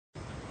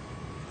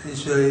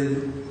ഈശോയിൽ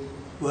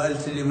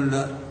വാത്സല്യമുള്ള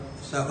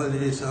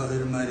സഹോദരി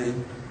സഹോദരന്മാരെ,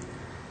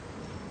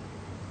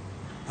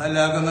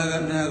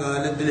 ഫലാഗമന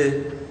കാലത്തിലെ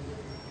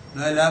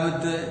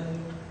 4ാമത്തെ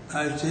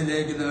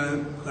ആഴ്ചയിലേക്ക് നമ്മൾ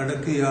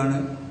കടക്കുകയാണ്.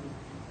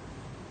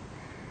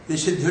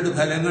 വിശുദ്ധിയുടെ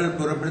ഫലങ്ങൾ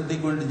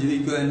പുറപ്പെടുത്തിക്കൊണ്ട്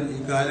ജീവിക്കുവാൻ ഈ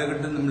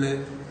കാലഘട്ടം നമ്മളെ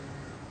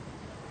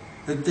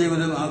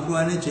പ്രത്യേകത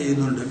ആഹ്വാനം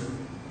ചെയ്യുന്നുണ്ട്.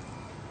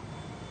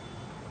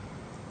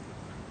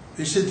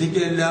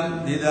 വിശുദ്ധിക്കെല്ലാം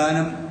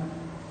നിദാനം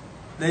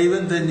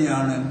ദൈവം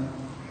തന്നെയാണ്.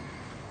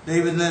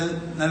 ദൈവം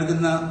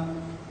നൽകുന്ന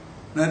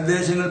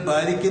നിർദ്ദേശങ്ങൾ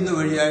പാലിക്കുന്ന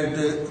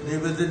വഴിയായിട്ട്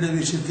ദൈവത്തിൻ്റെ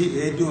വിശുദ്ധി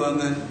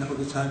ഏറ്റുവാങ്ങാൻ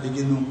നമുക്ക്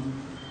സാധിക്കുന്നു.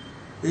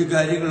 ഈ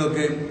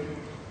കാര്യങ്ങളൊക്കെ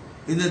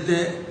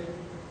ഇന്നത്തെ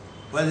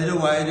വചന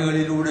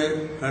വായനകളിലൂടെ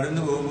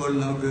കടന്നു പോകുമ്പോൾ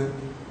നമുക്ക്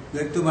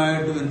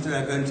വ്യക്തമായിട്ട്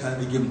മനസ്സിലാക്കാൻ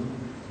സാധിക്കും.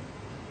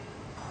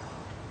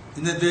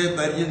 ഇന്നത്തെ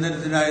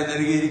പരിചിന്തനത്തിനായി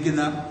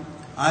നൽകിയിരിക്കുന്ന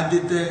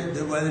ആദ്യത്തെ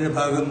വചന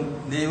ഭാഗം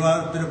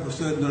നിയമാവർത്തന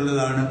പുസ്തകം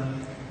എന്നുള്ളതാണ്.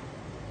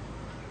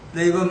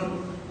 ദൈവം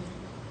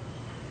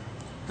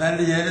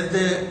തൻ്റെ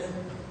ജനത്തെ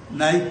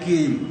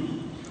നയിക്കുകയും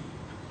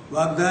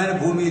വാഗ്ദാന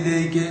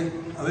ഭൂമിയിലേക്ക്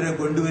അവരെ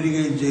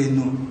കൊണ്ടുവരികയും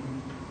ചെയ്യുന്നു.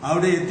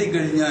 അവിടെ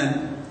എത്തിക്കഴിഞ്ഞാൽ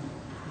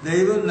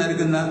ദൈവം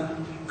നൽകുന്ന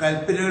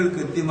കൽപ്പനകൾ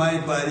കൃത്യമായി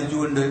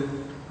പാലിച്ചുകൊണ്ട്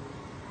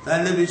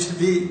തൻ്റെ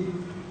വിശുദ്ധി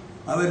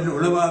അവരിൽ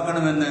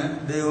ഉളവാക്കണമെന്ന്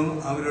ദൈവം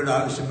അവരോട്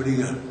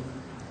ആവശ്യപ്പെടുകയാണ്.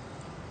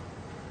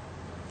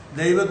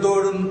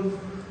 ദൈവത്തോടും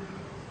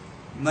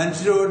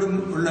മനുഷ്യരോടും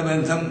ഉള്ള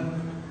ബന്ധം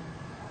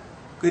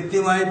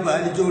കൃത്യമായി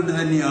പാലിച്ചുകൊണ്ട്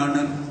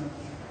തന്നെയാണ്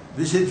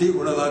വിശുദ്ധി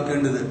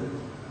ഉളവാക്കേണ്ടത്.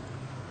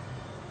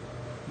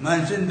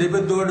 മനുഷ്യൻ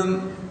ദൈവത്തോടും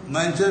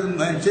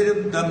മനുഷ്യരും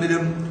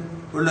തമ്മിലും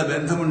ഉള്ള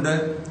ബന്ധമുണ്ട്.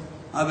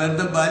 ആ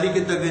ബന്ധം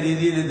പാലിക്കത്തക്ക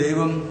രീതിയിൽ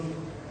ദൈവം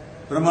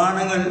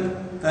പ്രമാണങ്ങൾ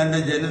തൻ്റെ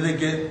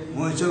ജനതയ്ക്ക്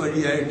മോശ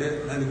വഴിയായിട്ട്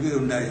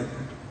നൽകുകയുണ്ടായി.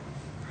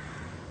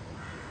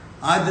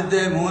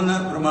 ആദ്യത്തെ 3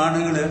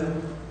 പ്രമാണങ്ങൾ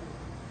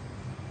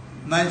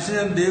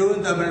മനുഷ്യനും ദൈവവും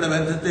തമ്മിലുള്ള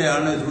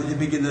ബന്ധത്തെയാണ്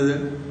സൂചിപ്പിക്കുന്നത്.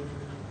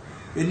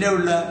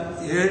 പിന്നെയുള്ള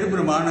 7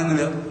 പ്രമാണങ്ങൾ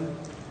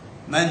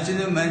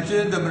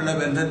മനുഷ്യനും തമ്മിലുള്ള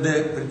ബന്ധത്തെ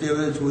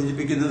പ്രത്യേകം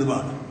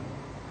സൂചിപ്പിക്കുന്നതുമാണ്.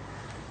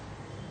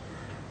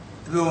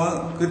 ഇപ്പോൾ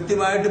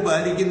കൃത്യമായിട്ട്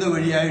പാലിക്കുന്ന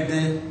വഴിയായിട്ട്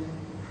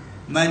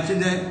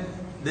മനുഷ്യന്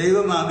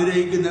ദൈവം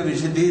ആഗ്രഹിക്കുന്ന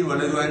വിശുദ്ധിയിൽ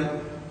വളരുവാൻ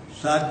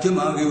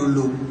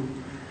സാധ്യമാകുകയുള്ളൂ.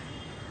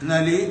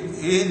 എന്നാൽ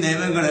ഈ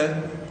നിയമങ്ങൾ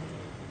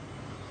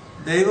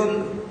ദൈവം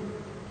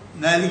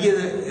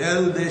നൽകിയത് ഏത്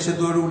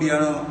ഉദ്ദേശത്തോടു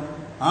കൂടിയാണോ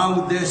ആ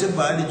ഉദ്ദേശം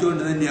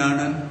പാലിച്ചുകൊണ്ട്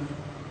തന്നെയാണ്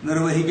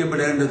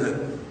നിർവഹിക്കപ്പെടേണ്ടത്.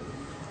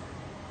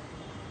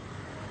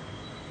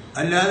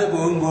 അല്ലാതെ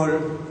പോകുമ്പോൾ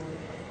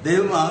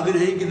ദൈവം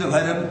ആഗ്രഹിക്കുന്ന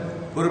ഫലം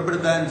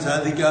പുറപ്പെടുത്താൻ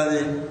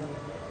സാധിക്കാതെ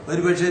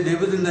ഒരുപക്ഷെ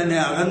ദൈവത്തിൽ തന്നെ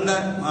അകന്ന്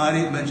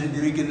മാറി മനുഷ്യൻ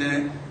ജീവിക്കുന്നതിന്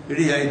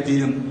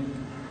ഇടയായിത്തീരും.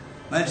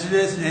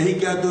 മനുഷ്യരെ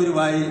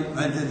സ്നേഹിക്കാത്തവരുമായി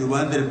മനുഷ്യൻ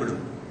രൂപാന്തരപ്പെടും.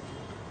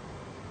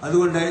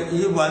 അതുകൊണ്ട്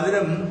ഈ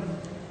വചനം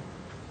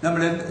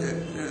നമ്മളെ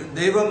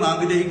ദൈവം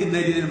ആഗ്രഹിക്കുന്ന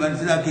രീതിയിൽ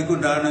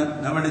മനസ്സിലാക്കിക്കൊണ്ടാണ്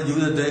നമ്മുടെ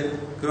ജീവിതത്തെ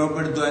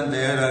ക്രമപ്പെടുത്തുവാൻ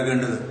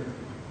തയ്യാറാകേണ്ടത്.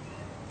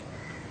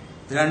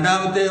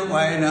 2ാമത്തെ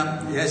വായന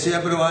യെശയ്യാ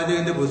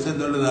പ്രവാചകന്റെ പുസ്തകം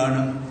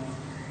എന്നുള്ളതാണ്.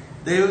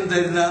 ദൈവം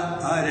തരുന്ന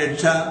ആ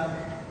രക്ഷ,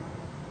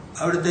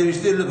 അവിടുത്തെ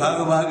വിശുദ്ധിയുള്ള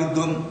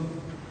ഭാഗഭാഗിത്വം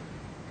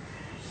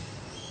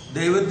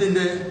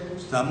ദൈവത്തിൻ്റെ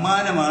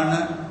സമ്മാനമാണ്,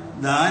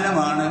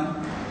 ദാനമാണ്.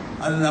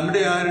 അത്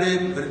നമ്മുടെ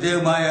ആരുടെയും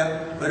പ്രത്യേകമായ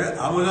ഒരു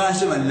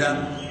അവകാശമല്ല.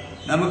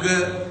 നമുക്ക്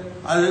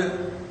അത്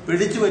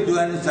പിടിച്ചു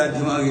പറ്റുവാനും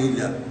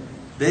സാധ്യമാകുകയില്ല.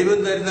 ദൈവം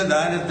തരുന്ന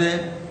ദാനത്തെ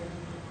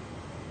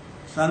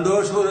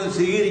സന്തോഷപൂർവ്വം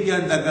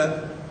സ്വീകരിക്കാൻ തക്ക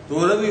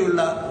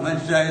തുറവിയുള്ള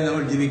മനുഷ്യരായി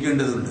നമ്മൾ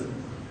ജീവിക്കേണ്ടതുണ്ട്.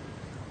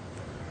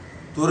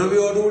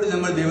 തുറവിയോടുകൂടി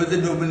നമ്മൾ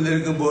ദൈവത്തിൻ്റെ മുമ്പിൽ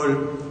നിൽക്കുമ്പോൾ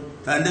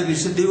തൻ്റെ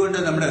വിശുദ്ധി കൊണ്ട്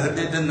നമ്മുടെ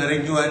ഹൃദയത്തെ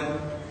നിറയ്ക്കുവാൻ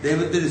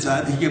ദൈവത്തിന്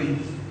സാധിക്കും.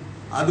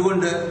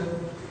 അതുകൊണ്ട്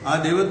ആ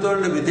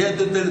ദൈവത്തോടുള്ള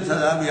വിധേയത്വത്തിൽ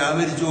സദാ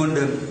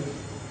വ്യാപരിച്ചുകൊണ്ട്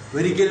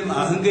ഒരിക്കലും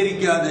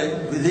അഹങ്കരിക്കാതെ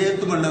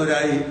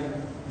വിധേയത്വമുള്ളവരായി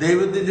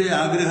ദൈവത്തിൻ്റെ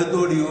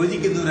ആഗ്രഹത്തോട്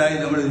യോജിക്കുന്നവരായി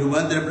നമ്മൾ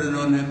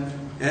രൂപാന്തരപ്പെടണമെന്ന്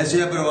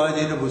യെശയ്യാ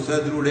പ്രവാചകന്റെ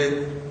പുസ്തകത്തിലൂടെ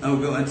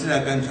നമുക്ക്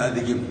മനസ്സിലാക്കാൻ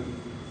സാധിക്കും.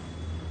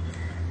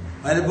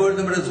 പലപ്പോഴും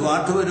നമ്മുടെ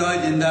സ്വാർത്ഥപരമായ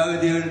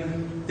ചിന്താഗതികൾ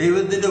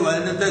ദൈവത്തിൻ്റെ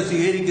വചനത്തെ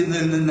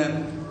സ്വീകരിക്കുന്നതിൽ നിന്ന്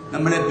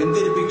നമ്മളെ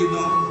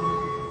പിന്തിരിപ്പിക്കുന്നു.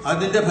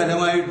 അതിൻ്റെ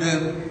ഫലമായിട്ട്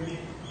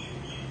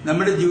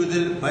നമ്മുടെ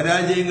ജീവിതത്തിൽ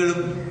പരാജയങ്ങളും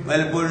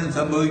പലപ്പോഴും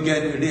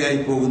സംഭവിക്കാൻ ഇടയായി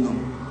പോകുന്നു.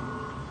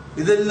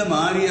 ഇതിൽ നിന്ന്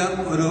മാറിയ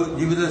ഒരു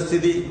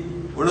ജീവിതസ്ഥിതി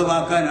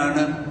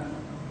ഉളവാക്കാനാണ്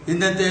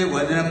ഇന്നത്തെ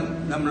വചനം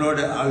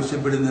നമ്മളോട്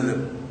ആവശ്യപ്പെടുന്നത്.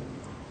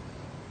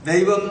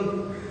 ദൈവം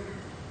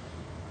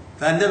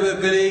തൻ്റെ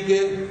പക്കലേക്ക്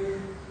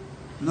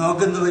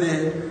നോക്കുന്നവരെ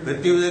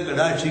പ്രത്യേകം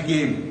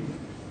കടാക്ഷിക്കുകയും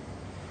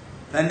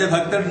തൻ്റെ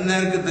ഭക്തരുടെ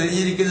നേർക്ക്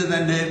തെളിഞ്ഞിരിക്കുന്ന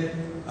തൻ്റെ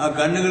ആ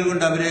കണ്ണുകൾ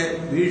കൊണ്ട് അവരെ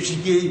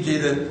വീക്ഷിക്കുകയും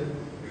ചെയ്ത്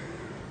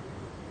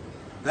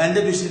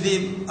തൻ്റെ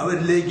വിശുദ്ധിയും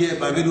അവരിലേക്ക്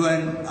പകരുവാൻ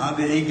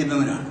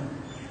ആഗ്രഹിക്കുന്നവനാണ്.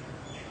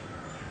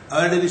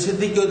 അവരുടെ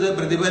വിശുദ്ധിക്കൊത്ത്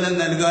പ്രതിഫലം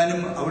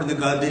നൽകാനും അവിടുന്ന്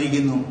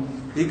കാത്തിരിക്കുന്നു.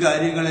 ഈ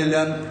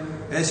കാര്യങ്ങളെല്ലാം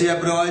യെശയ്യാ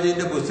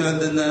പ്രവാചകന്റെ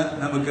പുസ്തകത്തിൽ നിന്ന്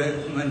നമുക്ക്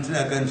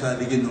മനസ്സിലാക്കാൻ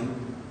സാധിക്കുന്നു.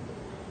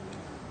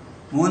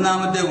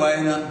 3ാമത്തെ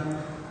വായന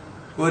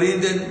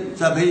കൊരിന്ത്യൻ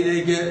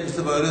സഭയിലേക്ക്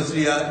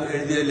പൗലോസ്ലീഹ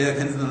എഴുതിയ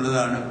ലേഖനം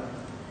എന്നുള്ളതാണ്.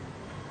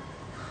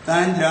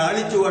 താൻ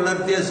ലാളിച്ചു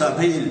വളർത്തിയ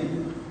സഭയിൽ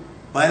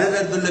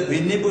പലതരത്തിലുള്ള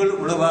ഭിന്നിപ്പുകൾ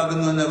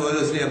ഉളവാകുന്നുവെന്ന്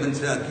പൗലോസ്ലീഹ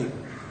മനസ്സിലാക്കി.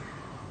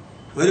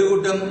 ഒരു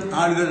കൂട്ടം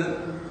ആളുകൾ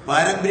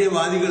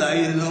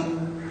പാരമ്പര്യവാദികളായിരുന്നു.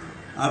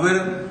 അവർ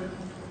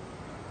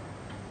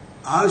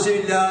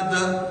ആവശ്യമില്ലാത്ത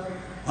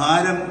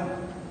ഭാരം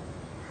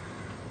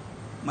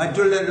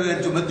മറ്റുള്ളവരുടെ മേൽ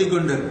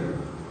ചുമത്തിക്കൊണ്ട്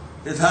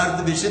യഥാർത്ഥ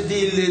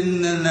വിശുദ്ധിയിൽ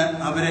നിന്ന്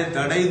അവരെ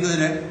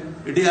തടയുന്നതിന്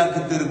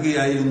ഇടയാക്കി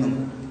തീർക്കുകയായിരുന്നു.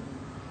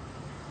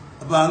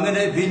 അപ്പൊ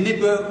അങ്ങനെ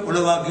ഭിന്നിപ്പ്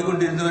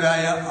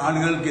ഉളവാക്കിക്കൊണ്ടിരുന്നവരായ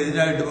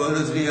ആളുകൾക്കെതിരായിട്ട്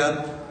പൗലോസ്ലീഹ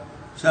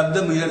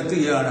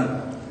ശബ്ദമുയർത്തുകയാണ്.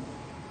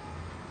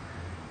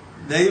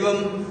 ദൈവം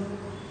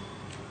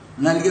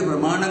നൽകിയ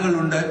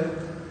പ്രമാണങ്ങളുണ്ട്.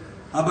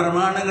 ആ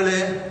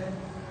പ്രമാണങ്ങളെ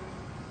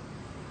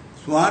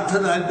സ്വാർത്ഥ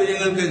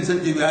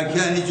താല്പര്യങ്ങൾക്കനുസരിച്ച്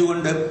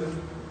വ്യാഖ്യാനിച്ചുകൊണ്ട്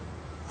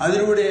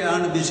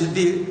അതിലൂടെയാണ്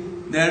വിശുദ്ധി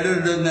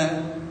നേടേണ്ടതെന്ന്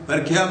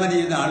പ്രഖ്യാപനം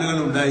ചെയ്യുന്ന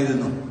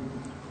ആളുകളുണ്ടായിരുന്നു.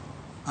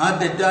 ആ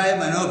തെറ്റായ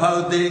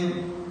മനോഭാവത്തെയും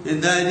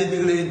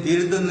ചിന്താരീതികളെയും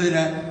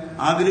തിരുത്തുന്നതിന്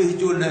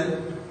ആഗ്രഹിച്ചുകൊണ്ട്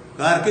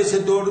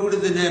കാർക്കശ്യത്തോടുകൂടി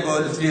തന്നെ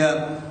പൗലോസ്ലീഹ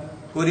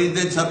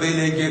കൊരിന്ത്യൻ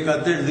സഭയിലേക്ക്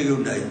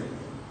കത്തെഴുതുകയുണ്ടായി.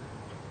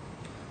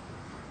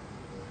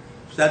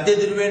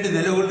 സത്യത്തിനു വേണ്ടി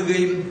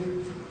നിലകൊള്ളുകയും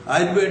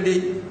അതിനുവേണ്ടി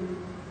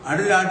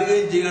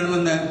അടലാടുകയും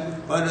ചെയ്യണമെന്ന്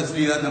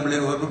പൗലോസ്ലീഹ നമ്മളെ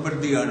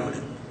ഓർമ്മപ്പെടുത്തുകയാണ്.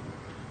 ഇവിടെ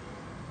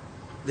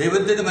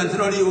ദൈവത്തിന്റെ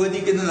മനസ്സിനോട്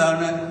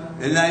യോജിക്കുന്നതാണ്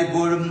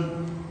എല്ലായ്പ്പോഴും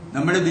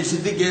നമ്മുടെ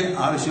വിശുദ്ധിക്ക്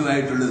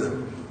ആവശ്യമായിട്ടുള്ളത്.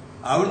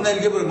 അവിടുന്ന്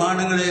നൽകിയ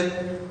പ്രമാണങ്ങളെ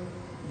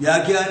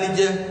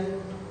വ്യാഖ്യാനിച്ച്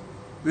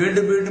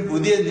വീണ്ടും വീണ്ടും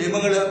പുതിയ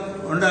നിയമങ്ങൾ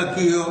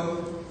ഉണ്ടാക്കുകയോ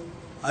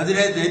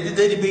അതിനെ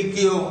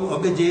തെറ്റിദ്ധരിപ്പിക്കുകയോ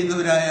ഒക്കെ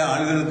ചെയ്യുന്നവരായ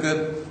ആളുകൾക്ക്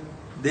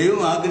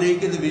ദൈവം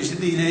ആഗ്രഹിക്കുന്ന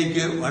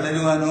വിശുദ്ധിയിലേക്ക്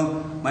വളരുവാനോ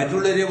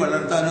മറ്റുള്ളവരെ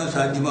വളർത്താനോ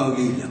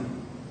സാധ്യമാവുകയില്ല.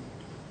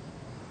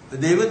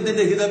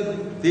 ദൈവത്തിന്റെ ഹിതം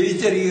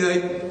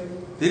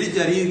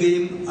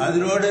തിരിച്ചറിയുകയും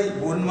അതിനോട്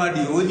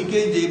പൂർണ്ണമായിട്ട്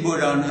യോജിക്കുകയും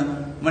ചെയ്യുമ്പോഴാണ്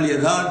നമ്മൾ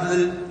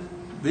യഥാർത്ഥത്തിൽ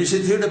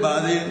വിശുദ്ധിയുടെ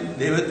പാതയിൽ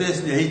ദൈവത്തെ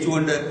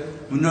സ്നേഹിച്ചുകൊണ്ട്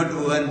മുന്നോട്ട്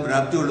പോകാൻ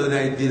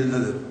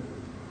പ്രാപ്തിയുള്ളവരായിത്തീരുന്നത്.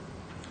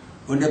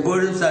 അതുകൊണ്ട്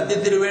എപ്പോഴും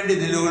സത്യത്തിനു വേണ്ടി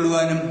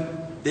നിലകൊള്ളുവാനും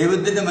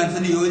ദൈവത്തിന്റെ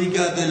മനസ്സിന്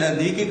യോജിക്കാത്തതെല്ലാം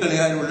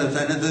നീക്കിക്കളയാനുമുള്ള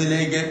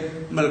സന്നദ്ധതയിലേക്ക്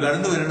നമ്മൾ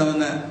കടന്നു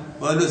വരണമെന്ന്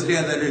പൗലോസ്ലീഹ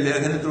തന്റെ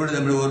ലേഖനത്തിലൂടെ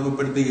നമ്മൾ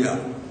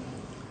ഓർമ്മപ്പെടുത്തുകയാണ്.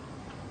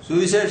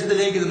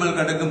 സുവിശേഷത്തിലേക്ക് നമ്മൾ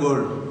കടക്കുമ്പോൾ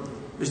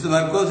വിശുദ്ധ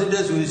മർക്കോസിന്റെ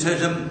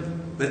സുവിശേഷം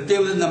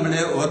പ്രത്യേകം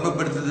നമ്മളെ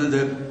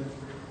ഓർമ്മപ്പെടുത്തുന്നത്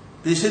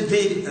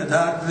വിശുദ്ധി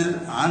യഥാർത്ഥത്തിൽ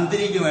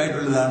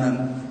ആന്തരികമായിട്ടുള്ളതാണ്.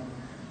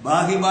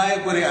 ബാഹ്യമായ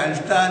കുറെ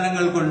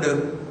അനുഷ്ഠാനങ്ങൾ കൊണ്ട്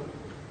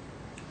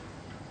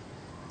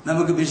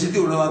നമുക്ക് വിശുദ്ധി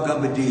ഉളവാക്കാൻ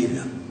പറ്റുകയില്ല.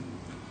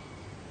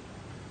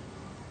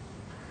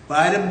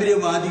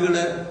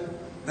 പാരമ്പര്യവാദികള്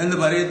എന്ന്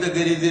പറയത്തക്ക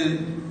രീതിയിൽ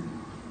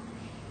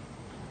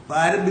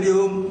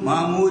പാരമ്പര്യവും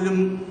മാമൂലും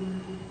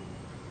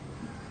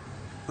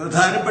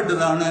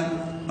പ്രധാനപ്പെട്ടതാണ്,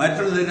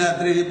 മറ്റുള്ളതിന്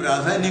അത്രയും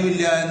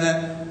പ്രാധാന്യമില്ല എന്ന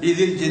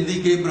രീതിയിൽ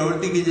ചിന്തിക്കുകയും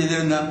പ്രവർത്തിക്കുകയും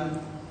ചെയ്തിരുന്ന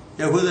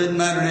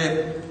യഹൂദന്മാരുടെ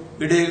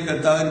ഇടയിൽ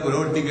കർത്താവിന്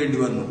പ്രവർത്തിക്കേണ്ടി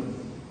വന്നു.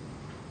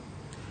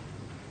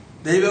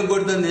 ദൈവം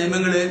കൊടുത്ത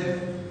നിയമങ്ങളെ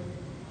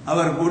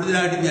അവർ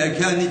കൂടുതലായിട്ട്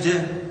വ്യാഖ്യാനിച്ച്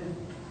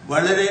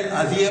വളരെ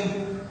അധികം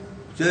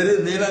ചെറിയ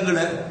നിയമങ്ങൾ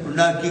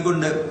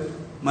ഉണ്ടാക്കിക്കൊണ്ട്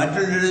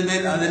മറ്റുള്ളവരുടെ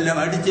മേൽ അതെല്ലാം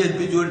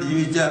അടിച്ചേൽപ്പിച്ചുകൊണ്ട്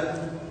ജീവിച്ച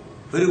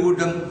ഒരു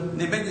കൂട്ടം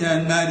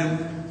നിയമജ്ഞന്മാരും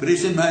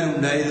പുരുഷന്മാരും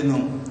ഉണ്ടായിരുന്നു.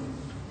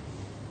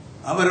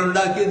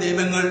 അവരുണ്ടാക്കിയ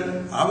നിയമങ്ങൾ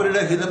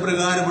അവരുടെ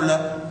ഹിതപ്രകാരമുള്ള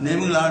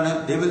നിയമങ്ങളാണ്,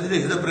 ദൈവത്തിന്റെ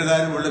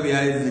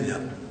ഹിതപ്രകാരമുള്ളവയായിരുന്നില്ല.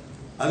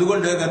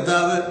 അതുകൊണ്ട്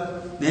കർത്താവ്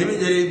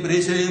നിയമജ്ഞരെയും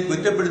പുരുഷരെയും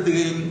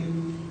കുറ്റപ്പെടുത്തുകയും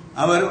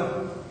അവർ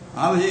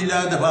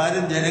ആവശ്യമില്ലാത്ത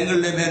ഭാരം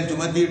ജനങ്ങളുടെ മേൽ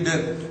ചുമത്തിയിട്ട്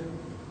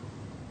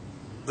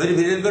ഒരു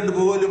വിരൽ കൊണ്ട്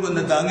പോലും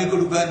ഒന്ന്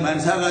താങ്ങിക്കൊടുക്കാൻ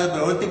മനസ്സാകാതെ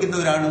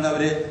പ്രവർത്തിക്കുന്നവരാണെന്ന്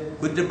അവരെ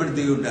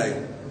കുറ്റപ്പെടുത്തുകയുണ്ടായി.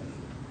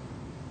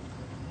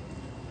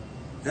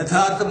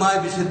 യഥാർത്ഥമായ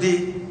വിശുദ്ധി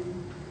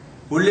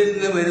ഉള്ളിൽ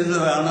നിന്ന്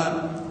വരുന്നതാണ്,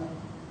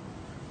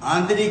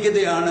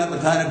 ആന്തരികതയാണ്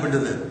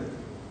പ്രധാനപ്പെട്ടത്.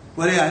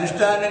 കുറെ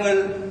അനുഷ്ഠാനങ്ങൾ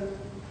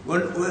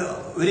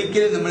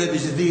ഒരിക്കലും നമ്മളെ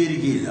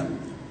വിശുദ്ധീകരിക്കുകയില്ല.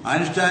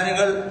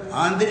 അനുഷ്ഠാനങ്ങൾ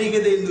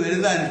ആന്തരികതയിൽ നിന്ന്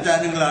വരുന്ന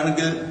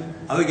അനുഷ്ഠാനങ്ങളാണെങ്കിൽ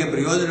അവയ്ക്ക്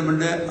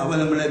പ്രയോജനമുണ്ട്, അവ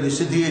നമ്മളെ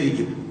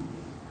വിശുദ്ധീകരിക്കും.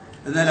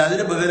 എന്നാൽ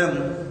അതിന് പകരം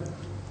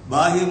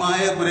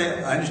ബാഹ്യമായ കുറെ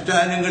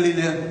അനുഷ്ഠാനങ്ങളിൽ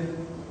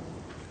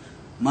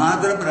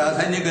മാത്രം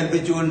പ്രാധാന്യം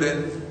കൽപ്പിച്ചുകൊണ്ട്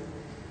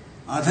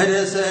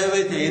അധരസേവ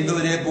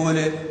ചെയ്യുന്നവരെ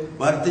പോലെ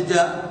വർത്തിച്ച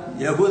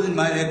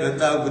യഹൂദന്മാരെ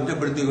കർത്താവ്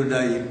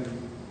കുറ്റപ്പെടുത്തിക്കൊണ്ടായി.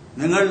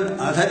 നിങ്ങൾ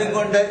അധരം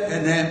കൊണ്ട്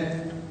എന്നെ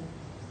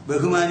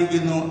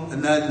ബഹുമാനിക്കുന്നു,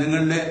 എന്നാൽ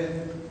നിങ്ങളുടെ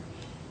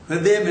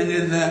ഹൃദയം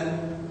എന്നിൽ നിന്ന്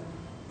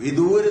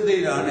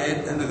വിദൂരതയിലാണ്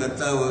എന്ന്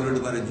കർത്താവ്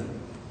അവരോട് പറഞ്ഞു.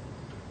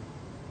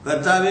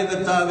 കർത്താവേ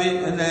കർത്താവേ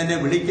എന്ന് എന്നെ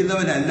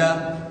വിളിക്കുന്നവനല്ല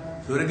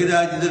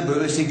സ്വർഗരാജ്യത്തിൽ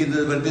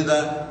പ്രവേശിക്കുന്നത്, പ്രത്യുത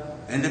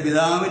എന്റെ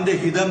പിതാവിന്റെ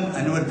ഹിതം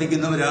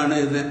അനുവർത്തിക്കുന്നവരാണ്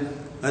എന്ന്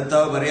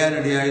കർത്താവ്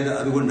പറയാനിടയായത്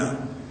അതുകൊണ്ടാണ്.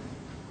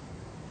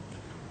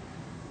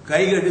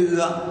 കൈ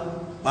കഴുകുക,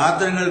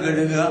 പാത്രങ്ങൾ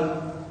കഴുകുക,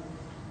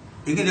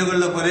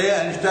 ഇങ്ങനെയുള്ള കുറേ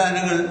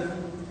അനുഷ്ഠാനങ്ങൾ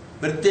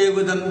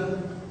പ്രത്യേകതം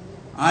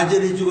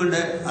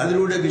ആചരിച്ചുകൊണ്ട്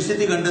അതിലൂടെ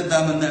വിശുദ്ധി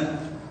കണ്ടെത്താമെന്ന്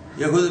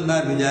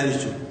യഹൂദന്മാർ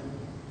വിചാരിച്ചു.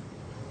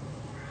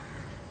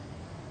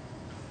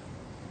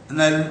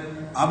 എന്നാൽ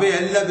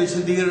അവയല്ല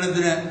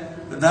വിശുദ്ധീകരണത്തിന്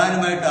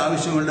പ്രധാനമായിട്ട്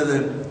ആവശ്യമുള്ളത്.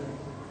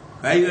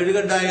 കൈ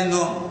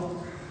കഴുകണ്ടായെന്നോ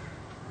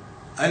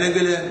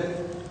അല്ലെങ്കിൽ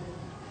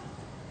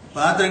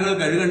പാത്രങ്ങൾ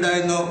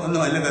കഴുകണ്ടായെന്നോ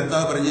ഒന്നുമല്ല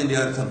കർത്താവ് പറഞ്ഞതിൻ്റെ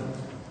അർത്ഥം.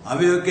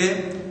 അവയൊക്കെ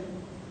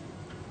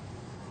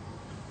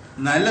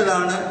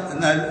നല്ലതാണ്,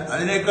 എന്നാൽ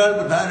അതിനേക്കാൾ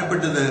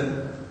പ്രധാനപ്പെട്ടത്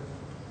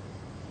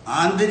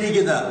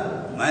ആന്തരികത,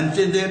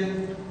 മനുഷ്യന്റെ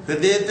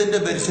ഹൃദയത്തിന്റെ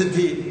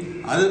പരിശുദ്ധി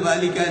അത്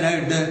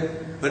പാലിക്കാനായിട്ട്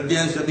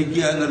പ്രത്യേകം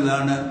ശ്രമിക്കുക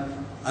എന്നുള്ളതാണ്.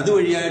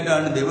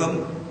 അതുവഴിയായിട്ടാണ് ദൈവം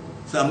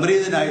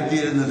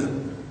സംപ്രീതനായിത്തീരുന്നത്.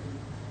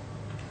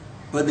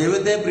 അപ്പൊ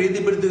ദൈവത്തെ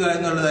പ്രീതിപ്പെടുത്തുക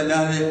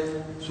എന്നുള്ളതല്ലാതെ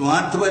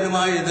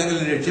സ്വാർത്ഥപരമായ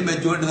ഏതെങ്കിലും ലക്ഷ്യം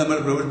വെച്ചുകൊണ്ട് നമ്മൾ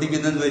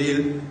പ്രവർത്തിക്കുന്ന വരിയിൽ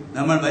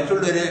നമ്മൾ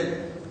മറ്റുള്ളവരെ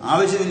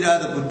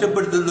ആവശ്യമില്ലാതെ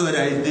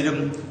കുറ്റപ്പെടുത്തുന്നവരായിത്തീരും,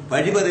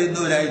 പഴി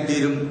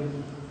പറയുന്നവരായിത്തീരും.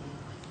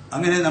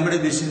 അങ്ങനെ നമ്മുടെ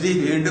വിശുദ്ധി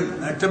വീണ്ടും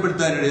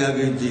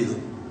നഷ്ടപ്പെടുത്താനിടയാകുകയും ചെയ്തു.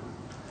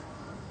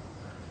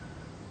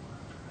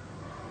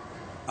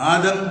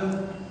 ആദം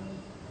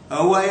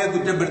ഹവ്വായെ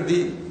കുറ്റപ്പെടുത്തി,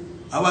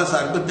 ഹവ്വ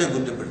സർപ്പത്തെ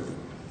കുറ്റപ്പെടുത്തി.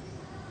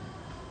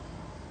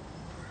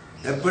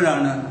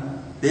 എപ്പോഴാണ്?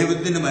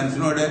 ദൈവത്തിന്റെ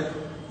മനസ്സിനോട്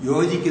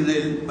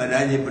യോജിക്കുന്നതിൽ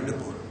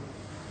പരാജയപ്പെട്ടപ്പോൾ.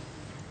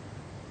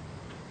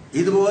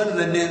 ഇതുപോലെ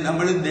തന്നെ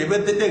നമ്മൾ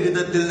ദൈവത്തിന്റെ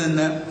ഹിതത്തിൽ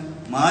നിന്ന്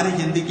മാറി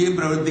ചിന്തിക്കുകയും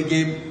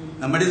പ്രവർത്തിക്കുകയും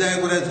നമ്മുടേതായ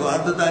കുറെ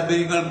സ്വാർത്ഥ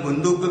താല്പര്യങ്ങൾ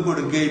മുൻതൂക്കം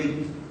കൊടുക്കുകയും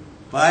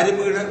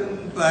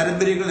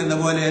പാരമ്പര്യങ്ങൾ എന്ന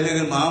പോലെ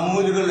അല്ലെങ്കിൽ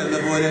മാമൂലുകൾ എന്ന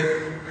പോലെ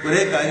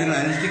കുറെ കാര്യങ്ങൾ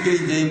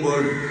അനുഷ്ഠിക്കുകയും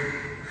ചെയ്യുമ്പോൾ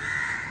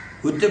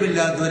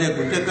കുറ്റമില്ലാത്തവരെ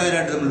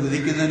കുറ്റക്കാരായിട്ട് നമ്മൾ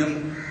വിധിക്കുന്നതിനും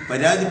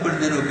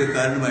പരാതിപ്പെടുന്നതിനും ഒക്കെ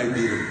കാരണമായി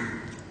തീരും.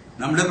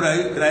 നമ്മുടെ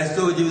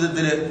ക്രൈസ്തവ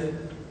ജീവിതത്തിൽ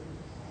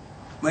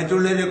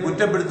മറ്റുള്ളവരെ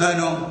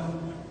കുറ്റപ്പെടുത്താനോ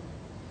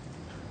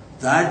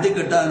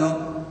താഴ്ത്തിക്കെട്ടാനോ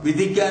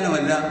വിധിക്കാനോ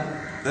അല്ല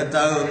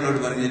കർത്താവ് നമ്മളോട്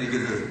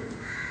പറഞ്ഞിരിക്കുന്നത്.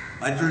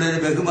 മറ്റുള്ളവരെ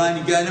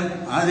ബഹുമാനിക്കാനും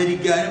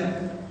ആദരിക്കാനും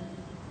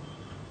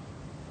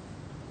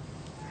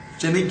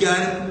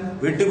ക്ഷമിക്കാനും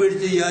വിട്ടുവീഴ്ച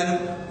ചെയ്യാനും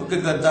ഒക്കെ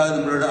കർത്താവ്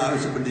നമ്മളോട്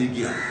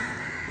ആവശ്യപ്പെട്ടിരിക്കുകയാണ്.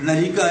 എന്നാൽ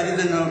ഈ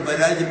കാര്യത്തിൽ നമ്മൾ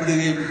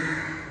പരാജയപ്പെടുകയും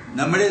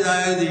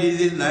നമ്മുടേതായ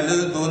രീതിയിൽ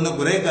നല്ലത് തോന്നുന്ന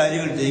കുറെ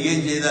കാര്യങ്ങൾ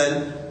ചെയ്യുകയും ചെയ്താൽ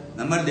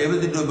നമ്മൾ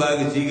ദൈവത്തിന്റെ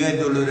മുമ്പാകെ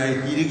സ്വീകാര്യമുള്ളവരായി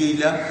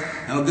തീരുകയില്ല,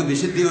 നമുക്ക്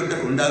വിശുദ്ധി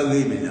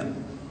ഉണ്ടാവുകയുമില്ല.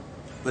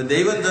 അപ്പൊ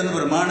ദൈവം തന്ന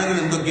പ്രമാണങ്ങൾ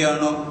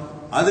എന്തൊക്കെയാണോ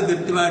അത്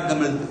കൃത്യമായിട്ട്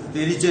നമ്മൾ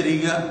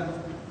തിരിച്ചറിയുക,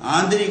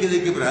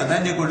 ആന്തരികതയ്ക്ക്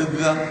പ്രാധാന്യം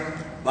കൊടുക്കുക.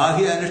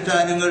 ബാഹ്യ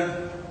അനുഷ്ഠാനങ്ങൾ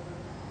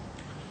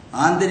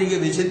ആന്തരിക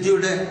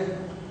വിശുദ്ധിയുടെ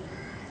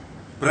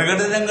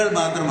പ്രകടനങ്ങൾ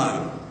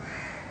മാത്രമാകും.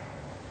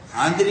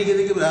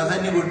 ആന്തരികതയ്ക്ക്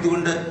പ്രാധാന്യം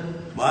കൊടുത്തുകൊണ്ട്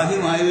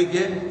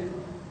ബാഹ്യമായവയ്ക്ക്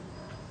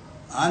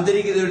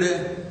ആന്തരികതയുടെ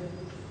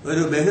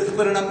ഒരു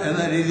ബഹിസ്ഫുരണം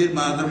എന്ന രീതിയിൽ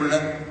മാത്രമുള്ള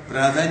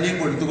പ്രാധാന്യം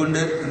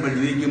കൊടുത്തുകൊണ്ട് നമ്മൾ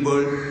ജീവിക്കുമ്പോൾ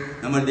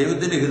നമ്മൾ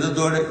ദൈവത്തിന്റെ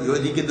ഹിതത്തോട്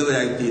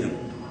യോജിക്കുന്നവരായിത്തീരും.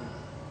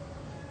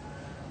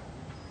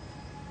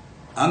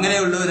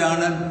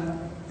 അങ്ങനെയുള്ളവരാണ്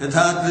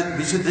യഥാർത്ഥ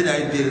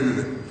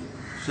വിശുദ്ധരായിത്തീരുന്നത്.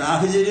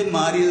 സാഹചര്യം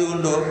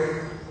മാറിയതുകൊണ്ടോ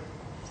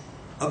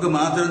ഒക്കെ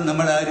മാത്രം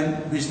നമ്മളാരും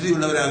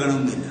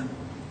വിശുദ്ധിയുള്ളവരാകണമെന്നില്ല.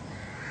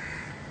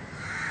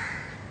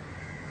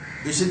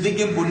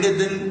 വിശുദ്ധിക്കും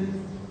പുണ്യത്തിനും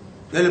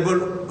ചിലപ്പോൾ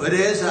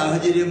ഒരേ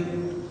സാഹചര്യം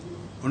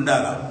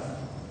ഉണ്ടാകാം.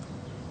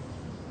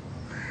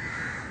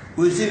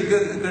 കുരിശിൽ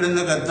കിടന്ന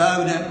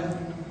കർത്താവിന്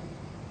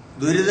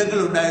ദുരിതങ്ങൾ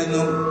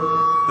ഉണ്ടായിരുന്നു,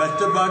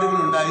 കഷ്ടപ്പാടുകൾ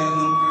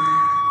ഉണ്ടായിരുന്നു.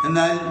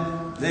 എന്നാൽ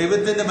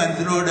ദൈവത്തിന്റെ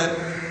മനസ്സിനോട്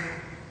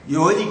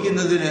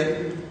യോജിക്കുന്നതിന്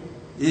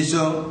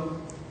ഈശോ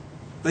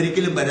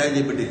ഒരിക്കലും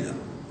പരാജയപ്പെട്ടില്ല.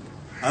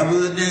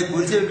 അതുപോലെ തന്നെ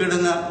കുരിശിൽ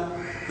കിടന്ന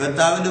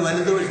കർത്താവിന്റെ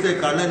വലതുവശത്തെ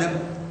കള്ളനും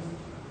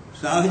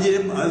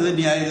സാഹചര്യം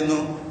അതുതന്നെയായിരുന്നു.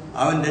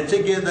 അവൻ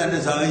രക്ഷയ്ക്ക് തന്റെ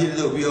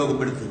സാഹചര്യത്തെ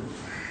ഉപയോഗപ്പെടുത്തി.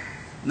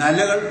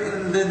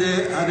 നല്ലകളുടെ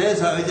അതേ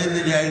സാഹചര്യം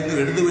തന്നെയായിരുന്നു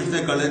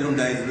ഇടതുവശത്തെ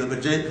കള്ളനുണ്ടായിരുന്നത്.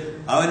 പക്ഷെ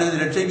അവനത്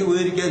രക്ഷയ്ക്ക്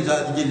ഉപകരിക്കാൻ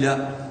സാധിച്ചില്ല.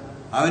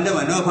 അവന്റെ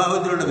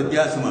മനോഭാവത്തിലുള്ള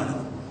വ്യത്യാസമാണ്.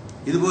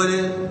 ഇതുപോലെ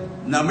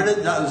നമ്മുടെ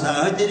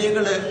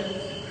സാഹചര്യങ്ങളെ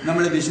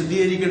നമ്മൾ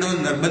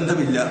വിശുദ്ധീകരിക്കണമെന്ന്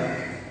നിർബന്ധമില്ല.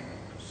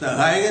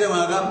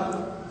 സഹായകരമാകാം.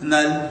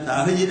 എന്നാൽ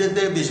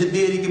സാഹചര്യത്തെ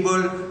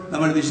വിശുദ്ധീകരിക്കുമ്പോൾ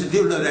നമ്മൾ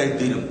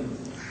വിശുദ്ധിയുള്ളവരായിത്തീരും.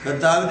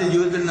 കർത്താവിന്റെ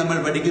ജീവിതത്തിൽ നമ്മൾ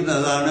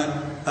പഠിക്കുന്നതാണ്.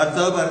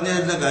 കർത്താവ് പറഞ്ഞു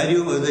തരുന്ന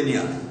കാര്യവും അത്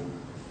തന്നെയാണ്.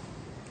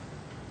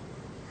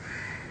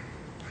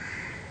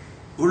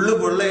 ഉള്ളു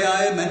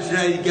പൊള്ളയായ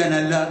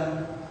മനുഷ്യരായിരിക്കാനല്ല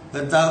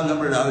കർത്താവ്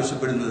നമ്മളോട്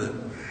ആവശ്യപ്പെടുന്നത്.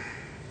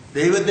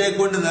 ദൈവത്തെ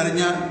കൊണ്ട്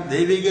നിറഞ്ഞ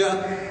ദൈവിക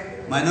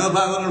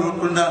മനോഭാവങ്ങൾ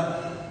ഉൾക്കൊണ്ട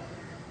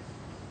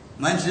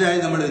മനുഷ്യരായി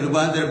നമ്മൾ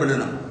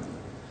രൂപാന്തരപ്പെടണം.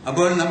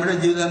 അപ്പോൾ നമ്മുടെ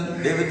ജീവിതം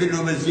ദൈവത്തിന്റെ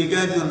മുമ്പിൽ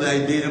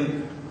സ്വീകാര്യമുള്ളതായിത്തീരും.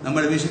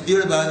 നമ്മൾ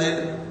വിശുദ്ധിയുടെ പാതയിൽ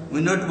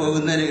മുന്നോട്ട്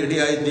പോകുന്നതിന്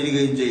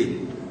ഇടയായിത്തീരുകയും ചെയ്യും.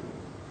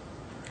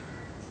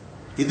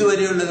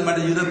 ഇതുവരെയുള്ള നമ്മുടെ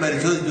ജീവിതം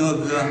പരിശോധിച്ച്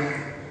നോക്കുക.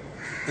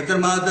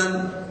 എത്രമാത്രം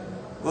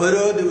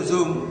ഓരോ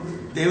ദിവസവും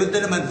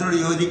ദൈവത്തിന്റെ മനസ്സിനോട്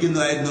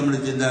യോജിക്കുന്നതായിരുന്നു നമ്മുടെ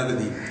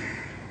ചിന്താഗതി.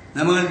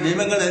 നമ്മൾ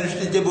നിയമങ്ങൾ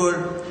അനുഷ്ഠിച്ചപ്പോൾ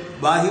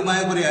ബാഹ്യമായ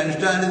കുറെ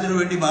അനുഷ്ഠാനത്തിന്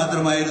വേണ്ടി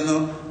മാത്രമായിരുന്നു,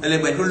 അല്ലെ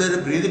മറ്റുള്ളവരെ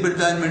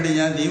പ്രീതിപ്പെടുത്താൻ വേണ്ടി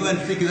ഞാൻ നിയമം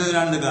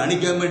അനുഷ്ഠിക്കുന്നവരാണെന്ന്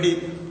കാണിക്കാൻ വേണ്ടി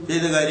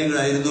ചെയ്ത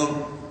കാര്യങ്ങളായിരുന്നു.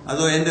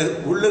 അതോ എൻ്റെ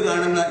ഉള്ളു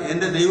കാണുന്ന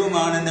എൻ്റെ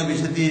ദൈവമാണ് എന്നെ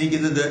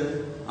വിശുദ്ധീകരിക്കുന്നത്,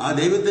 ആ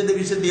ദൈവത്തിന്റെ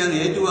വിശുദ്ധിയാണ്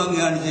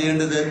ഏറ്റുവാങ്ങുകയാണ്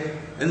ചെയ്യേണ്ടത്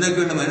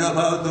എന്നൊക്കെയുള്ള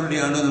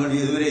മനോഭാവത്തോടെയാണോ നമ്മൾ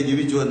ഇതുവരെ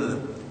ജീവിച്ചു വന്നത്?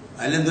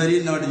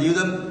 അല്ലെന്തോരിയും നമ്മുടെ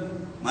ജീവിതം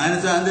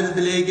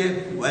മാനസാന്തരത്തിലേക്ക്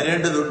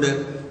വരേണ്ടതുണ്ട്.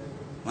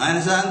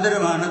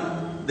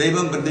 മാനസാന്തരമാണ്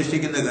ദൈവം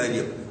പ്രതിഷ്ഠിക്കുന്ന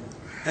കാര്യം.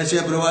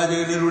 യെശയ്യാ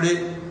പ്രവാചകനിലൂടെ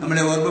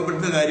നമ്മളെ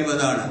ഓർമ്മപ്പെടുത്തുന്ന കാര്യം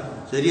അതാണ്.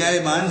 ശരിയായ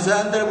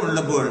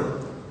മാനസാന്തരമുള്ളപ്പോൾ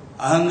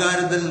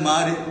അഹങ്കാരത്തിൽ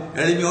മാറി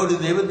എളിമയോട്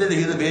ദൈവത്തിന്റെ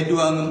ഹിതം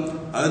ഏറ്റുവാങ്ങും.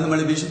 അത്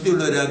നമ്മളെ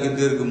വിശുദ്ധിയുള്ളവരാക്കി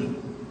തീർക്കും.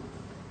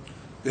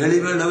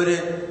 എളിമയുള്ളവരെ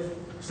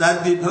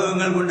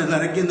സദ്വിഭവങ്ങൾ കൊണ്ട്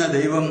നിറയ്ക്കുന്ന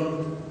ദൈവം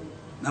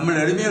നമ്മൾ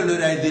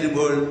എളിമയുള്ളവരായി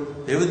തീരുമ്പോൾ,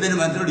 ദൈവത്തിന്റെ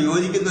മനസ്സിനോട്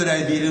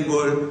യോജിക്കുന്നവരായി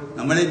തീരുമ്പോൾ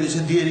നമ്മളെ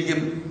വിശുദ്ധീകരിക്കും.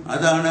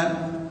 അതാണ്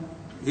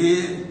ഈ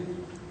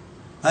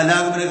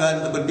ഹലാഗമന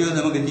കാലത്ത് പ്രത്യേകം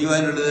നമുക്ക്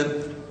ചെയ്യുവാനുള്ളത്.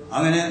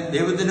 അങ്ങനെ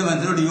ദൈവത്തിന്റെ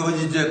മനസ്സിനോട്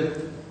യോജിച്ച്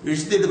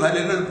വിശുദ്ധിയുടെ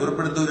ഫലങ്ങൾ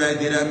പുറപ്പെടുത്തുന്നവരായി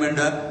തീരാൻ വേണ്ട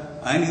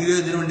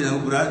അനുഗ്രഹത്തിന് വേണ്ടി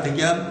നമുക്ക്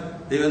പ്രാർത്ഥിക്കാം.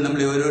 ദൈവം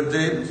നമ്മളെ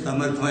ഓരോരുത്തരെയും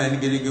സമർത്ഥമായി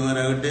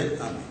അനുഗ്രഹിക്കുമാറാകട്ടെ.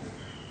 ആമേൻ.